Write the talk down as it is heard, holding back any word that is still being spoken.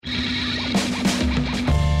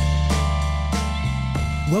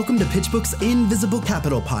Welcome to PitchBook's Invisible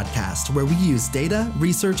Capital podcast, where we use data,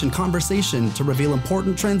 research, and conversation to reveal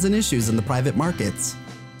important trends and issues in the private markets.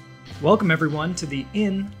 Welcome, everyone, to the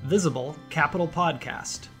Invisible Capital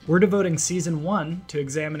podcast. We're devoting Season 1 to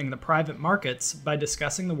examining the private markets by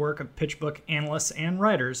discussing the work of PitchBook analysts and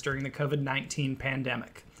writers during the COVID-19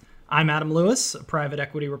 pandemic. I'm Adam Lewis, a private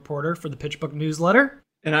equity reporter for the PitchBook newsletter.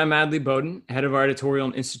 And I'm Adley Bowden, head of our editorial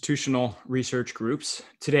and institutional research groups.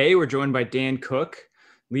 Today, we're joined by Dan Cook,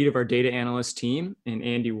 lead of our data analyst team, and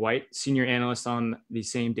Andy White, senior analyst on the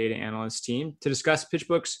same data analyst team, to discuss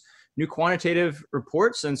PitchBook's new quantitative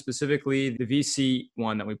reports and specifically the VC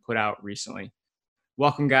one that we put out recently.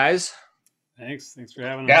 Welcome, guys. Thanks for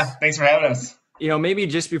having us. Yeah, thanks for having us. Maybe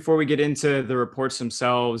just before we get into the reports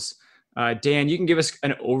themselves, Dan, you can give us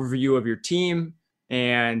an overview of your team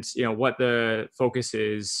and what the focus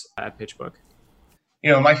is at PitchBook.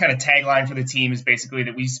 My kind of tagline for the team is basically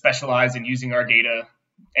that we specialize in using our data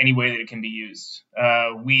any way that it can be used.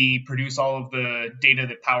 We produce all of the data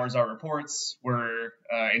that powers our reports. We're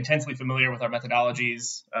intensely familiar with our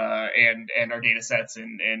methodologies and our data sets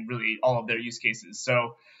and really all of their use cases.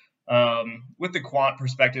 So with the quant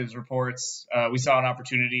perspectives reports, we saw an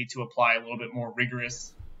opportunity to apply a little bit more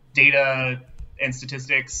rigorous data and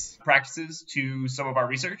statistics practices to some of our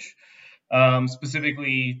research.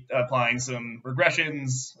 Specifically applying some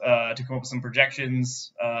regressions to come up with some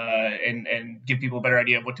projections and give people a better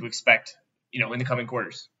idea of what to expect, in the coming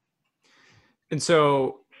quarters. And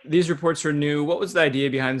so these reports are new. What was the idea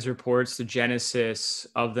behind these reports, the genesis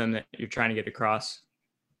of them that you're trying to get across?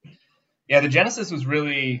 Yeah, the genesis was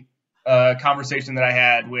really a conversation that I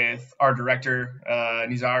had with our director,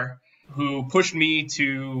 Nizar, who pushed me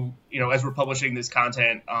to, as we're publishing this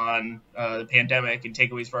content on the pandemic and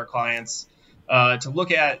takeaways for our clients, to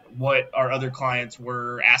look at what our other clients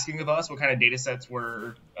were asking of us, what kind of data sets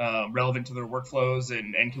were relevant to their workflows,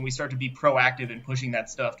 and can we start to be proactive in pushing that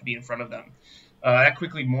stuff to be in front of them. That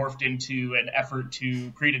quickly morphed into an effort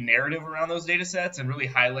to create a narrative around those data sets and really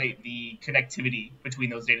highlight the connectivity between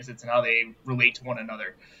those data sets and how they relate to one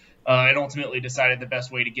another. And ultimately decided the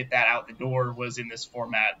best way to get that out the door was in this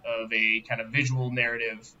format of a kind of visual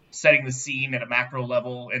narrative, setting the scene at a macro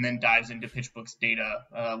level, and then dives into PitchBook's data,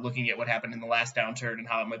 looking at what happened in the last downturn and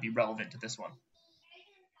how it might be relevant to this one.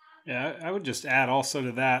 Yeah, I would just add also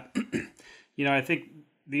to that, I think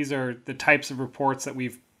these are the types of reports that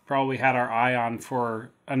we've probably had our eye on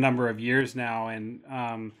for a number of years now.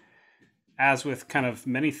 And as with kind of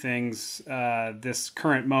many things, this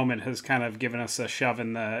current moment has kind of given us a shove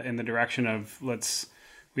in the direction of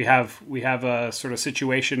we have a sort of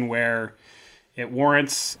situation where it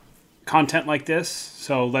warrants content like this.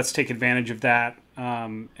 So let's take advantage of that,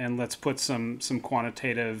 and let's put some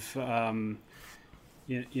quantitative,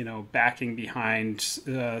 backing behind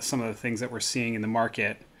some of the things that we're seeing in the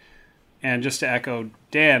market. And just to echo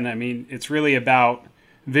Dan, I mean, it's really about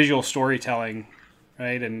visual storytelling,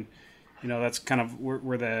 right? And that's kind of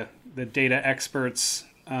we're the data experts.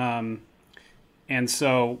 And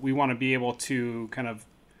so we want to be able to kind of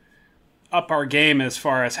up our game as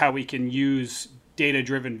far as how we can use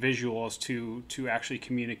data-driven visuals to actually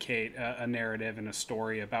communicate a narrative and a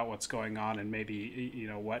story about what's going on and maybe,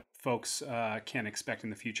 what folks can expect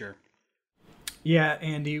in the future. Yeah,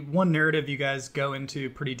 Andy, one narrative you guys go into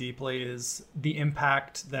pretty deeply is the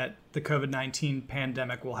impact that the COVID-19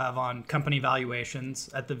 pandemic will have on company valuations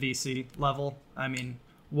at the VC level. I mean,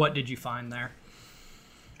 what did you find there?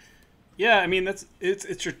 Yeah, I mean,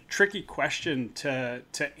 it's a tricky question to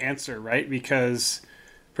answer, right? Because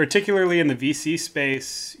particularly in the VC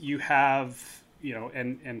space, you have,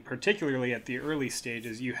 and particularly at the early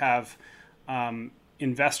stages, you have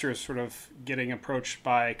investors sort of getting approached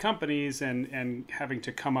by companies and having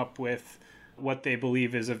to come up with what they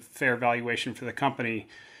believe is a fair valuation for the company.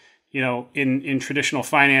 In traditional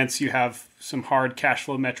finance, you have some hard cash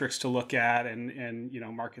flow metrics to look at and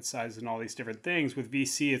market size and all these different things. With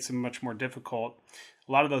VC, it's much more difficult.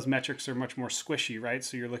 A lot of those metrics are much more squishy, right?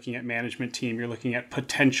 So you're looking at management team, you're looking at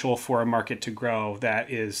potential for a market to grow that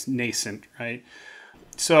is nascent, right?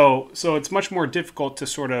 So it's much more difficult to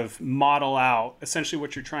sort of model out. Essentially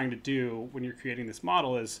what you're trying to do when you're creating this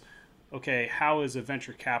model is, okay, how is a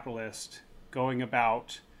venture capitalist going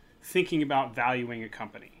about thinking about valuing a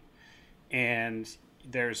company? And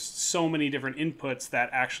there's so many different inputs that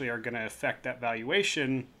actually are going to affect that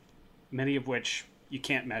valuation, many of which you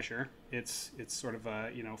can't measure. It's sort of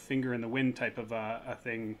a finger in the wind type of a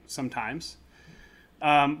thing sometimes.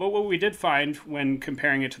 But what we did find when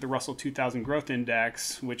comparing it to the Russell 2000 Growth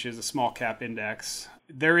Index, which is a small cap index,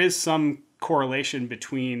 there is some correlation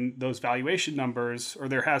between those valuation numbers, or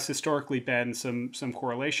there has historically been some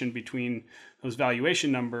correlation between those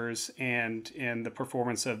valuation numbers and the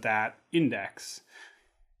performance of that index.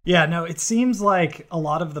 Yeah, no, it seems like a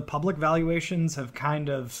lot of the public valuations have kind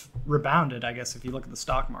of rebounded, I guess, if you look at the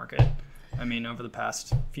stock market. I mean, over the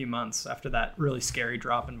past few months after that really scary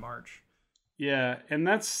drop in March. Yeah, and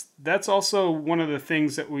that's also one of the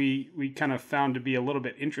things that we kind of found to be a little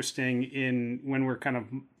bit interesting in when we're kind of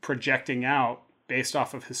projecting out based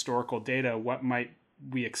off of historical data, what might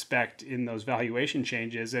we expect in those valuation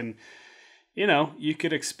changes. And, you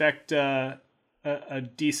could expect a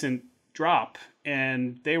decent drop,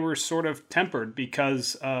 and they were sort of tempered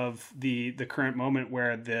because of the current moment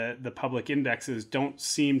where the public indexes don't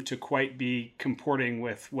seem to quite be comporting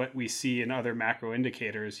with what we see in other macro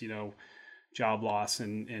indicators, job loss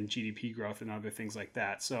and GDP growth and other things like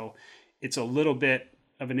that. So it's a little bit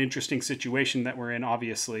of an interesting situation that we're in,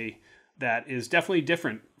 obviously, that is definitely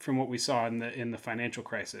different from what we saw in the financial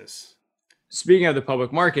crisis. Speaking of the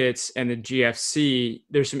public markets and the GFC,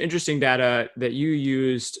 there's some interesting data that you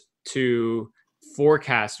used to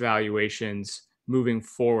forecast valuations moving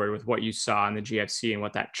forward with what you saw in the GFC and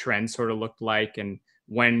what that trend sort of looked like, and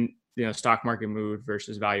when stock market moved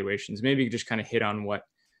versus valuations. Maybe you could just kind of hit on what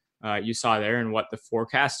you saw there and what the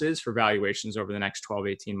forecast is for valuations over the next 12,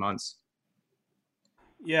 18 months.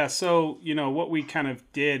 Yeah, so, what we kind of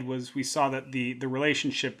did was we saw that the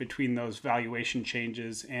relationship between those valuation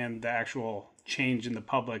changes and the actual change in the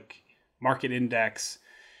public market index,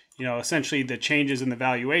 essentially the changes in the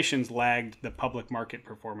valuations lagged the public market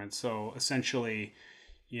performance. So essentially,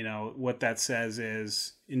 what that says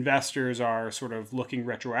is investors are sort of looking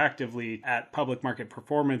retroactively at public market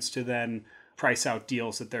performance to then price out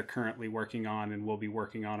deals that they're currently working on and will be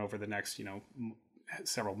working on over the next,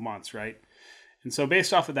 several months, right? And so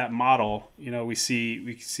based off of that model, we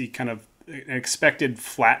see kind of an expected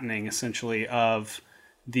flattening essentially of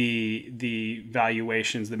the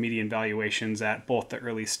valuations, the median valuations at both the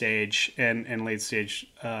early stage and late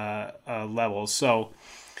stage levels. So,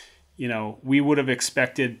 we would have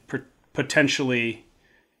expected potentially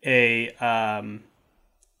a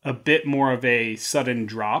bit more of a sudden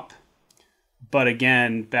drop. But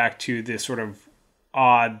again, back to this sort of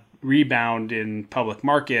odd rebound in public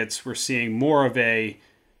markets, we're seeing more of a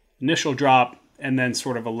initial drop and then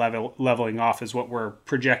sort of a leveling off is what we're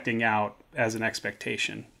projecting out as an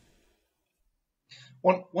expectation.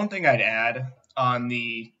 One thing I'd add on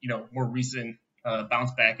the more recent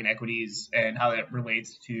bounce back in equities and how that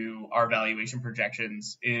relates to our valuation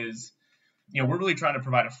projections is, we're really trying to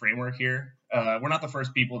provide a framework here. We're not the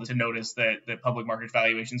first people to notice that public market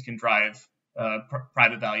valuations can drive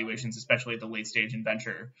private valuations, especially at the late stage in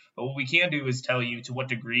venture. But what we can do is tell you to what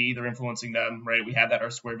degree they're influencing them, right? We have that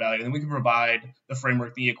R-squared value, and then we can provide the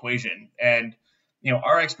framework, the equation. And,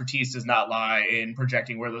 our expertise does not lie in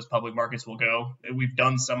projecting where those public markets will go. We've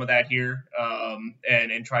done some of that here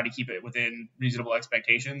and try to keep it within reasonable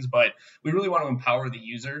expectations. But we really want to empower the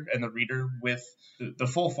user and the reader with the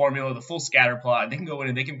full formula, the full scatter plot. They can go in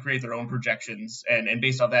and they can create their own projections and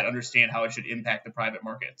based on that, understand how it should impact the private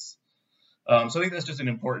markets. So I think that's just an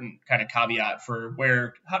important kind of caveat for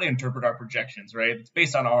how to interpret our projections, right? It's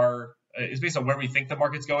based on where we think the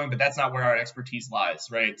market's going, but that's not where our expertise lies,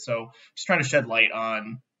 right? So just trying to shed light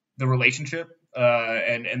on the relationship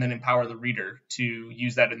and then empower the reader to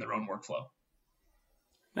use that in their own workflow.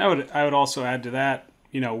 I would also add to that,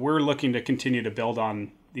 we're looking to continue to build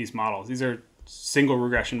on these models. These are single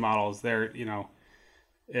regression models. They're,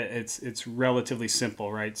 it's relatively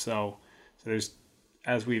simple, right? So there's,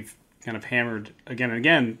 as we've kind of hammered again and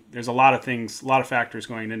again, there's a lot of factors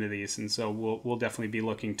going into these. And so we'll definitely be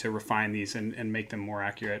looking to refine these and make them more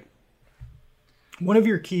accurate. One of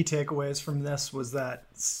your key takeaways from this was that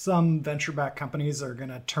some venture-backed companies are going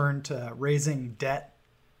to turn to raising debt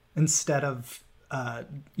instead of,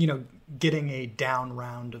 getting a down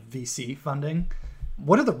round of VC funding.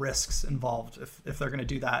 What are the risks involved if they're going to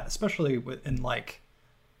do that, especially with the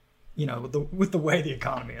way the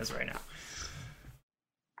economy is right now?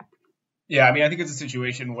 Yeah, I think it's a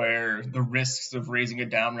situation where the risks of raising a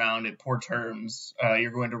down round at poor terms,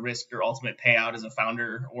 you're going to risk your ultimate payout as a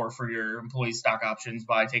founder or for your employee stock options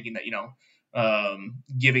by taking that,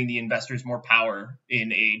 giving the investors more power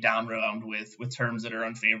in a down round with terms that are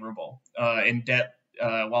unfavorable. And debt,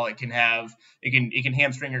 while it can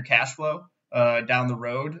hamstring your cash flow down the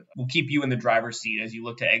road, will keep you in the driver's seat as you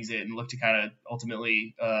look to exit and look to kind of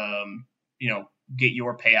ultimately, get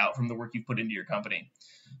your payout from the work you've put into your company.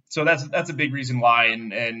 So that's a big reason why.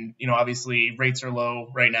 And obviously rates are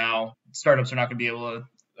low right now. Startups are not going to be able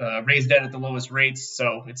raise debt at the lowest rates,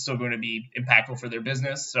 so it's still going to be impactful for their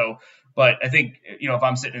business. So, but I think, if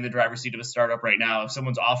I'm sitting in the driver's seat of a startup right now, if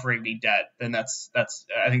someone's offering me debt, then I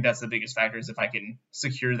think that's the biggest factor, is if I can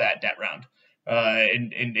secure that debt round.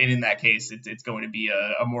 And in that case, it's going to be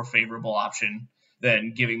a more favorable option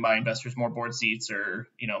than giving my investors more board seats, or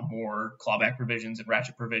more clawback provisions and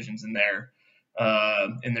ratchet provisions in their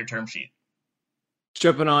term sheet.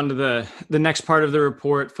 Jumping on to the next part of the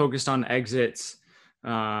report, focused on exits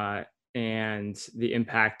and the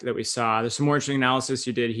impact that we saw. There's some more interesting analysis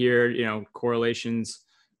you did here, correlations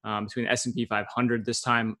between the S&P 500 this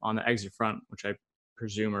time on the exit front, which I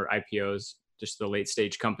presume are IPOs, just the late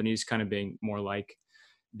stage companies kind of being more like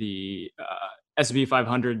the S&P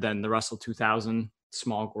 500 than the Russell 2000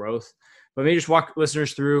 small growth. But maybe just walk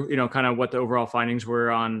listeners through, kind of what the overall findings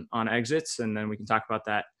were on exits, and then we can talk about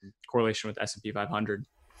that correlation with S&P 500.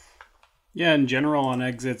 Yeah, in general on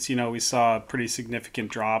exits, we saw pretty significant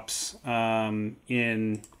drops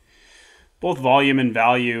in both volume and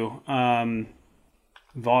value.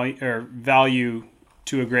 Value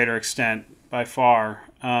to a greater extent by far.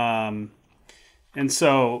 And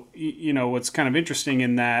so, what's kind of interesting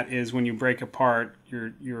in that is when you break apart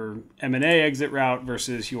your M&A exit route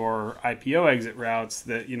versus your IPO exit routes,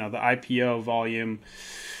 that, the IPO volume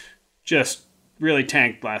just really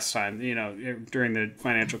tanked last time, during the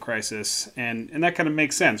financial crisis. And that kind of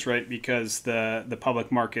makes sense, right? Because the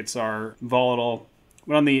public markets are volatile.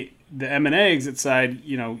 But on the M&A exit side,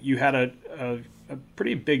 you had a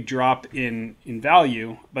pretty big drop in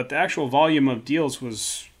value, but the actual volume of deals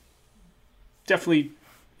was definitely,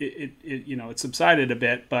 it subsided a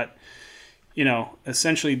bit, but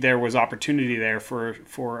essentially there was opportunity there for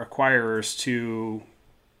acquirers to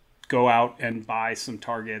go out and buy some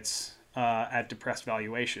targets at depressed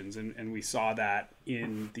valuations, and we saw that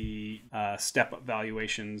in the step-up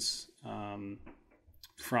valuations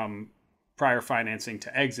from prior financing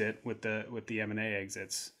to exit with the M&A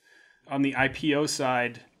exits. On the IPO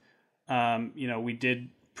side, we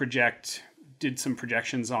did some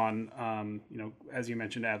projections on, as you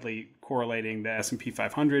mentioned, Adley, correlating the S&P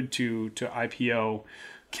 500 to IPO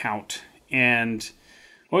count. And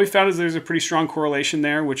what we found is there's a pretty strong correlation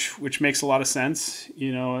there, which makes a lot of sense.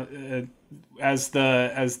 As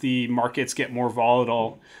the markets get more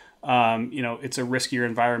volatile, it's a riskier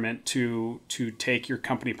environment to take your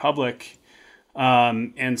company public.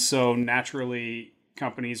 And so naturally,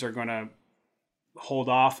 companies are going to hold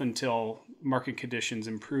off until market conditions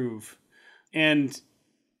improve. And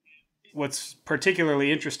what's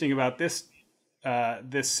particularly interesting about this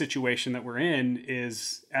situation that we're in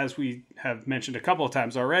is, as we have mentioned a couple of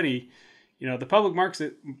times already, the public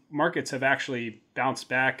markets have actually bounced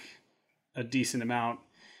back a decent amount,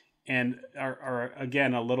 and are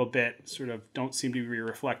again a little bit sort of don't seem to be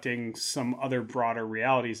reflecting some other broader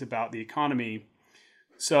realities about the economy.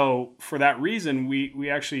 So for that reason, we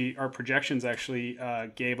actually, our projections actually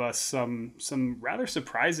gave us some rather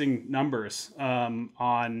surprising numbers on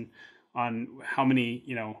how many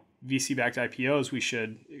VC-backed IPOs we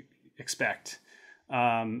should expect,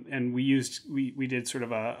 and we did sort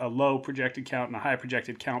of a low projected count and a high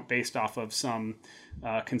projected count based off of some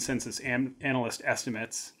consensus analyst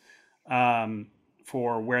estimates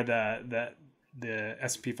for where the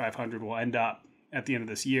S&P 500 will end up at the end of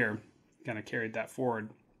this year. Kind of carried that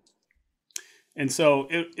forward. And so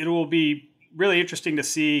it will be really interesting to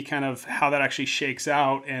see kind of how that actually shakes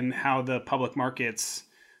out, and how the public markets,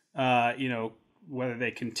 whether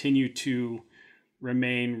they continue to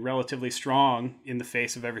remain relatively strong in the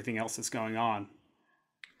face of everything else that's going on.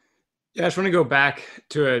 Yeah, I just want to go back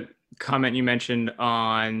to a comment you mentioned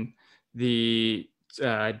on the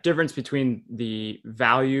difference between the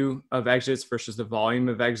value of exits versus the volume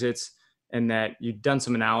of exits, and that you've done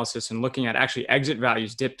some analysis and looking at actually exit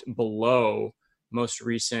values dipped below most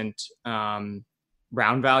recent round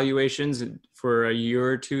valuations for a year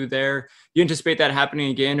or two there. Do you anticipate that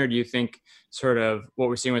happening again, or do you think sort of what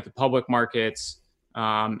we're seeing with the public markets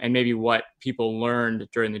and maybe what people learned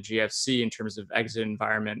during the GFC in terms of exit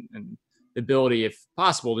environment and the ability, if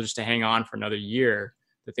possible, just to hang on for another year,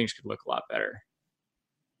 that things could look a lot better?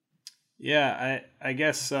 Yeah, I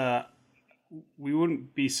guess we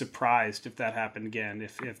wouldn't be surprised if that happened again,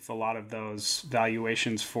 if a lot of those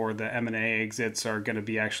valuations for the M&A exits are going to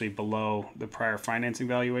be actually below the prior financing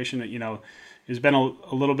valuation. There's been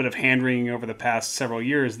a little bit of hand-wringing over the past several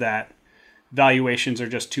years that valuations are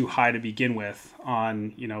just too high to begin with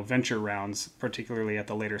on, venture rounds, particularly at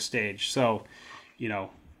the later stage. So,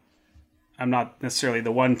 I'm not necessarily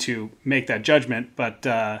the one to make that judgment, but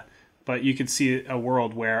you could see a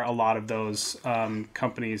world where a lot of those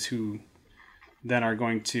companies who then are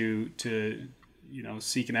going to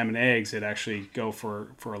seek an M&A exit actually go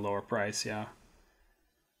for a lower price. Yeah.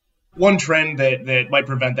 One trend that might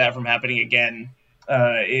prevent that from happening again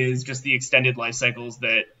is just the extended life cycles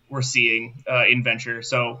that we're seeing in venture.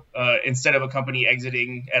 So instead of a company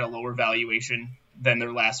exiting at a lower valuation than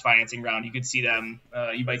their last financing round, you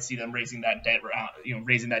might see them raising that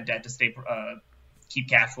debt to stay keep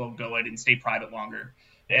cash flow going and stay private longer.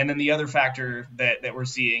 And then the other factor that we're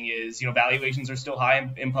seeing is, valuations are still high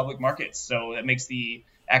in public markets. So that makes the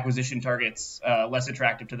acquisition targets less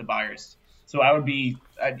attractive to the buyers. So you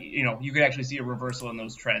could actually see a reversal in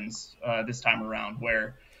those trends this time around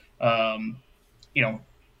where,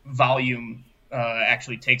 volume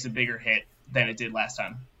actually takes a bigger hit than it did last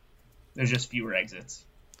time. There's just fewer exits.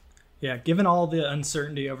 Yeah, given all the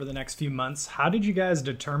uncertainty over the next few months, how did you guys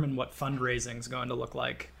determine what fundraising is going to look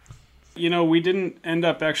like? We didn't end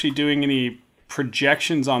up actually doing any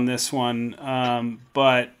projections on this one,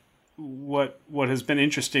 but what has been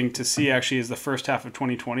interesting to see actually is the first half of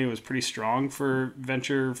 2020 was pretty strong for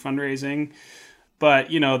venture fundraising. But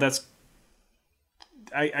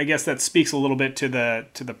I guess that speaks a little bit to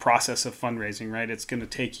the process of fundraising, right? It's going to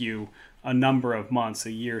take you a number of months,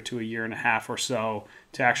 a year to a year and a half or so,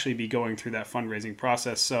 to actually be going through that fundraising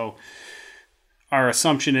process. So our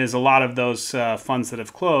assumption is a lot of those funds that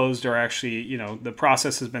have closed are actually, the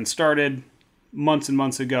process has been started months and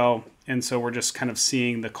months ago. And so we're just kind of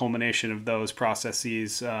seeing the culmination of those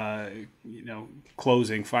processes,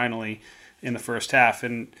 closing finally in the first half.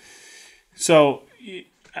 And so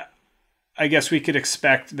I guess we could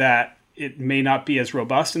expect that it may not be as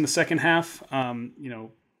robust in the second half.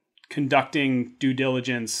 Conducting due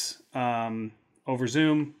diligence over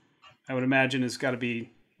Zoom, I would imagine, has got to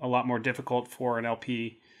be a lot more difficult for an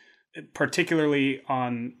LP, particularly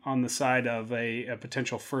on the side of a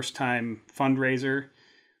potential first-time fundraiser.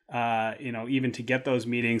 Even to get those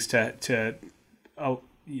meetings to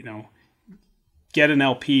get an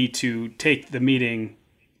LP to take the meeting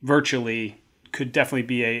virtually could definitely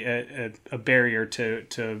be a barrier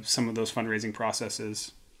to some of those fundraising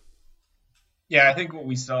processes. Yeah, I think what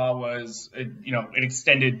we saw was an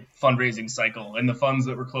extended fundraising cycle, and the funds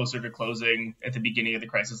that were closer to closing at the beginning of the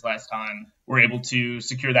crisis last time were able to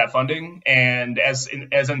secure that funding. And as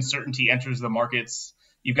uncertainty enters the markets,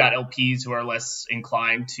 you've got LPs who are less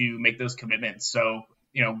inclined to make those commitments. So,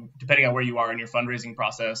 depending on where you are in your fundraising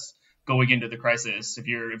process going into the crisis, if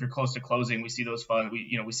you're close to closing, we see those funds.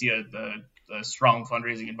 We see a strong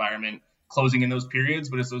fundraising environment closing in those periods,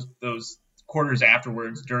 but it's those quarters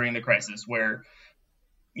afterwards during the crisis where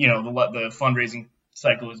the fundraising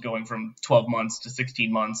cycle is going from 12 months to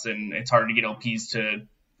 16 months, and it's hard to get LPs to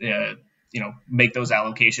make those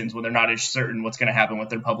allocations when they're not as certain what's going to happen with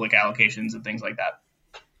their public allocations and things like that.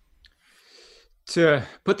 To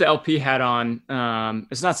put the LP hat on,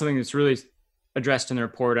 it's not something that's really addressed in the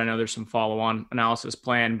report. I know there's some follow-on analysis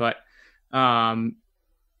plan, but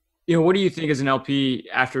what do you think as an LP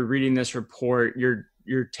after reading this report, your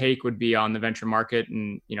take would be on the venture market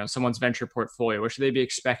and, someone's venture portfolio? What should they be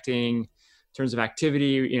expecting in terms of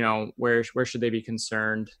activity? Where should they be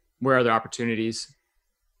concerned? Where are the opportunities?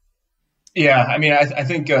 Yeah, I mean, I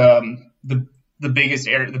think the biggest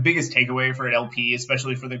takeaway for an LP,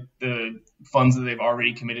 especially for the funds that they've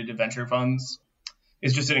already committed to venture funds,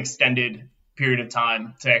 is just an extended period of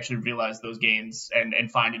time to actually realize those gains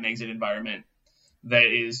and find an exit environment that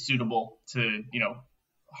is suitable to,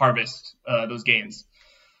 harvest those gains.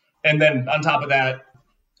 And then on top of that,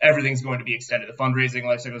 everything's going to be extended. The fundraising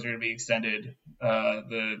life cycles are going to be extended.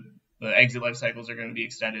 The exit life cycles are going to be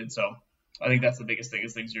extended. So I think that's the biggest thing,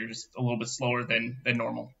 is things are just a little bit slower than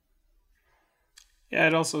normal. Yeah,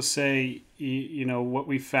 I'd also say, what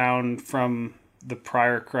we found from the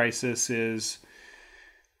prior crisis is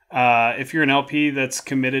if you're an LP that's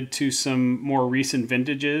committed to some more recent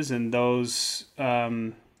vintages and those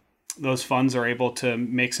funds are able to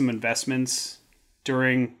make some investments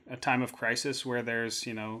during a time of crisis where there's,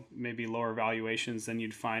 maybe lower valuations than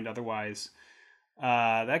you'd find otherwise,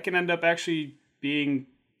 that can end up actually being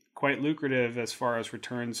quite lucrative as far as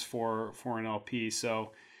returns for an LP.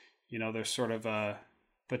 So, there's sort of a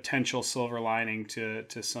potential silver lining to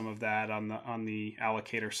some of that on the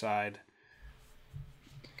allocator side.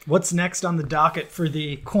 What's next on the docket for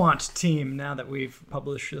the quant team now that we've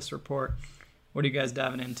published this report? What are you guys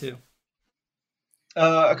diving into?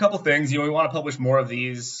 A couple things. We want to publish more of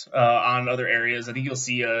these on other areas. I think you'll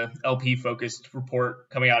see a LP-focused report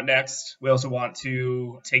coming out next. We also want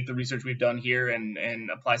to take the research we've done here and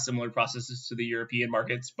apply similar processes to the European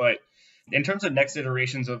markets. But in terms of next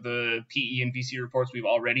iterations of the PE and VC reports we've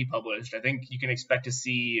already published, I think you can expect to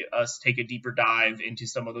see us take a deeper dive into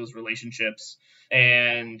some of those relationships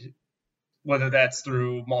and whether that's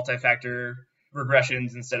through multi-factor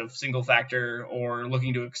regressions instead of single factor, or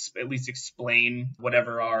looking to at least explain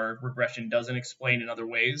whatever our regression doesn't explain in other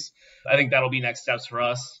ways. I think that'll be next steps for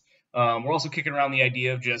us. We're also kicking around the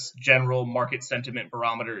idea of just general market sentiment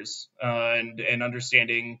barometers and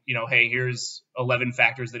understanding, hey, here's 11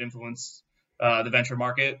 factors that influence the venture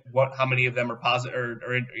market. How many of them are positive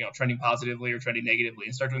or trending positively or trending negatively,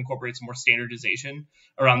 and start to incorporate some more standardization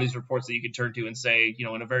around these reports that you can turn to and say,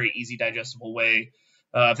 in a very easy, digestible way,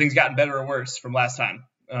 things gotten better or worse from last time.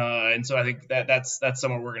 And so I think that's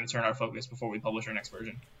somewhere we're going to turn our focus before we publish our next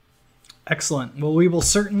version. Excellent. Well, we will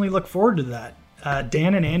certainly look forward to that.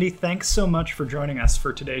 Dan and Andy, thanks so much for joining us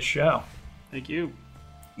for today's show. Thank you.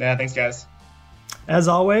 Yeah, thanks, guys. As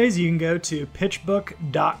always, you can go to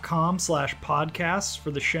pitchbook.com/podcasts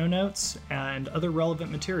for the show notes and other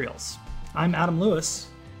relevant materials. I'm Adam Lewis.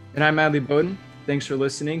 And I'm Adley Bowden. Thanks for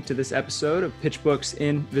listening to this episode of PitchBook's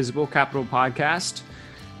Invisible Capital Podcast.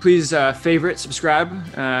 Please favorite, subscribe,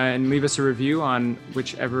 and leave us a review on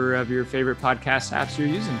whichever of your favorite podcast apps you're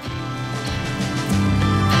using.